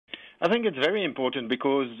I think it's very important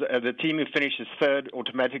because the team who finishes third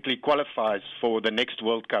automatically qualifies for the next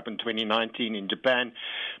World Cup in 2019 in Japan.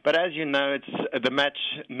 But as you know, it's the match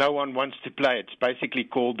no one wants to play. It's basically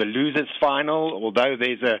called the losers' final, although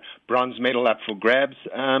there's a bronze medal up for grabs.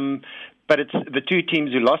 But it's the two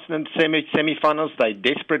teams who lost in the semi-finals. They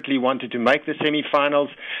desperately wanted to make the semi-finals,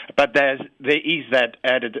 but there is that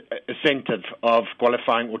added incentive of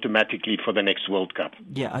qualifying automatically for the next World Cup.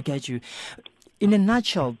 Yeah, I get you. In a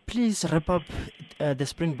nutshell, please wrap up the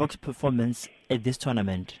Springboks' performance at this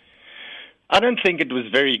tournament. I don't think it was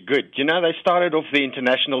very good. You know, they started off the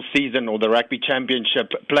international season or the rugby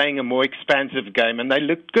championship playing a more expansive game, and they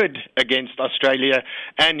looked good against Australia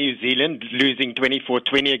and New Zealand, losing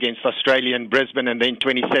 24-20 against Australia in Brisbane and then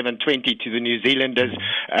 27-20 to the New Zealanders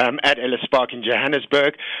at Ellis Park in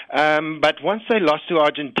Johannesburg. But once they lost to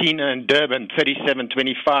Argentina in Durban,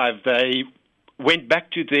 37-25, they went back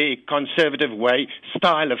to their conservative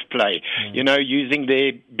style of play, you know, using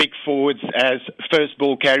their big forwards as first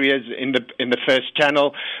ball carriers in the first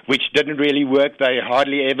channel, which didn't really work. They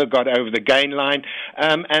hardly ever got over the gain line,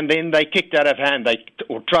 and then they kicked out of hand.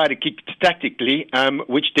 Or tried to kick tactically,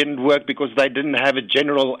 which didn't work because they didn't have a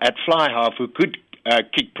general at fly half who could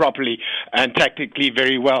kick properly and tactically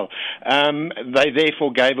very well. They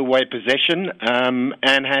therefore gave away possession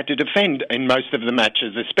and had to defend in most of the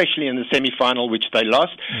matches, especially in the semi-final, which they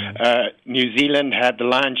lost. New Zealand had the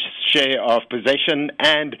lion's share of possession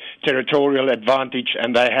and territorial advantage,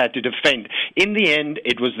 and they had to defend. In the end,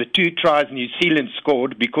 it was the two tries New Zealand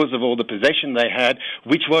scored because of all the possession they had,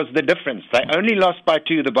 which was the difference. They only lost by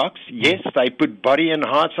 2 the Boks. Yes, they put body and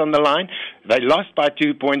hearts on the line. They lost by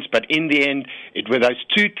 2 points, but in the end, it were those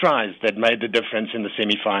 2 tries that made the difference in the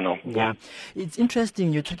semi-final. Yeah, it's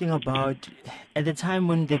interesting you're talking about at the time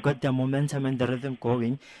when they got their momentum and the rhythm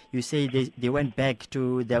going, you say they went back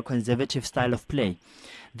to their conservative style of play.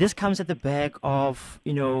 This comes at the back of,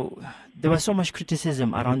 you know, there was so much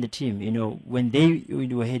criticism around the team, you know, when they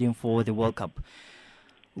were heading for the World Cup.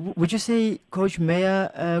 Would you say Coach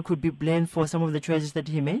Meyer could be blamed for some of the choices that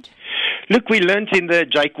he made? Look, we learned in the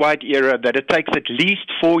Jake White era that it takes at least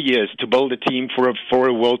 4 years to build a team for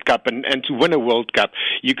a World Cup and to win a World Cup.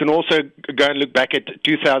 You can also go and look back at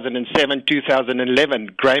 2007,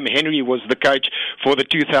 2011. Graham Henry was the coach for the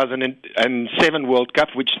 2007 World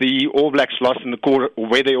Cup, which the All Blacks lost in the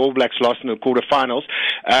quarterfinals.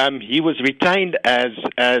 He was retained as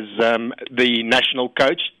the national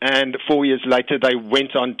coach, and 4 years later they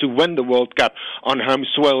went on to win the World Cup on home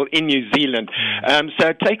soil in New Zealand. So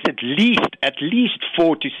it takes at least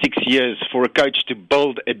 4 to 6 years for a coach to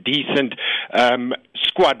build a decent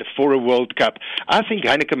squad for a World Cup. I think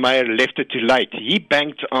Heineke Meyer left it too late. He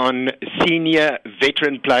banked on senior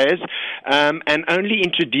veteran players and only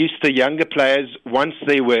introduced the younger players once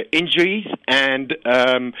there were injuries and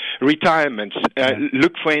retirements.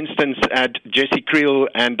 Look, for instance, at Jesse Creel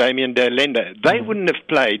and Damien de Lende. They wouldn't have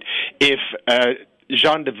played if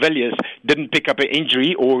Jean de Villiers didn't pick up an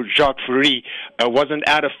injury, or Jacques Fourie wasn't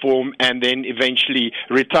out of form and then eventually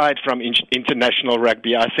retired from international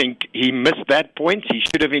rugby. I think he missed that point. He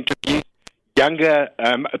should have introduced younger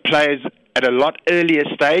players at a lot earlier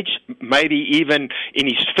stage, maybe even in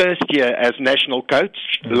his first year as national coach,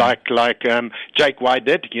 like Jake White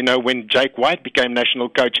did. You know, when Jake White became national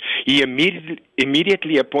coach, he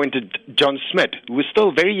immediately appointed John Smith, who was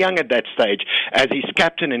still very young at that stage, as his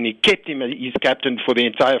captain, and he kept him as his captain for the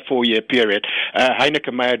entire 4-year period.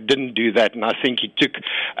 Heineke Meyer didn't do that, and I think he took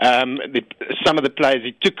some of the players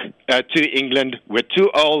he took to England were too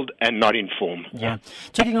old and not in form. Yeah.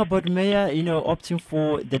 Talking about Meyer, you know, opting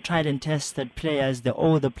for the tried and tested players, the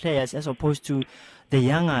older players, as opposed to the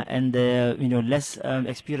younger and the less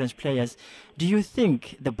experienced players. Do you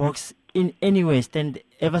think the Boks in any way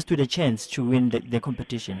ever stood a chance to win the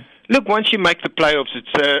competition? Look, once you make the playoffs,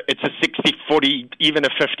 it's a 60-40, even a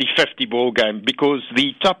 50-50 ball game, because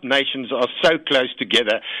the top nations are so close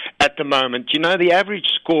together at the moment. You know, the average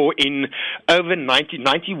score in over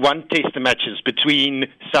 91 test matches between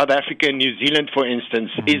South Africa and New Zealand, for instance,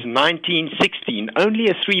 is 19-16. Only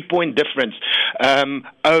a 3-point difference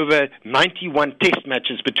over 91 test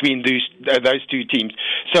matches between those two teams.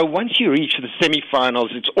 So once you reach the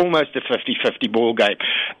semi-finals, it's almost a 50-50 ball game.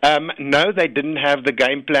 No, they didn't have the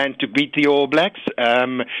game plan to beat the All Blacks.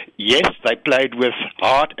 Yes, they played with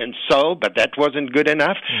heart and soul, but that wasn't good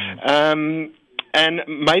enough. And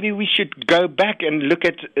maybe we should go back and look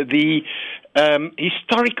at the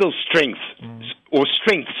historical strengths or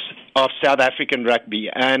strengths of South African rugby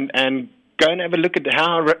and go and have a look at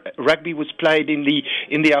how rugby was played in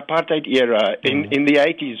the apartheid era, in the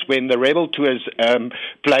 80s, when the rebel tours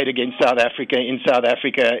played against South Africa in South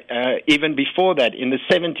Africa, even before that, in the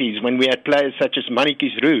 70s, when we had players such as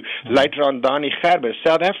Manikis Roo, later on Dani Gerber.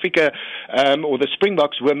 South Africa, or the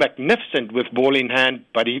Springboks, were magnificent with ball in hand,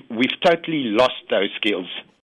 but we've totally lost those skills.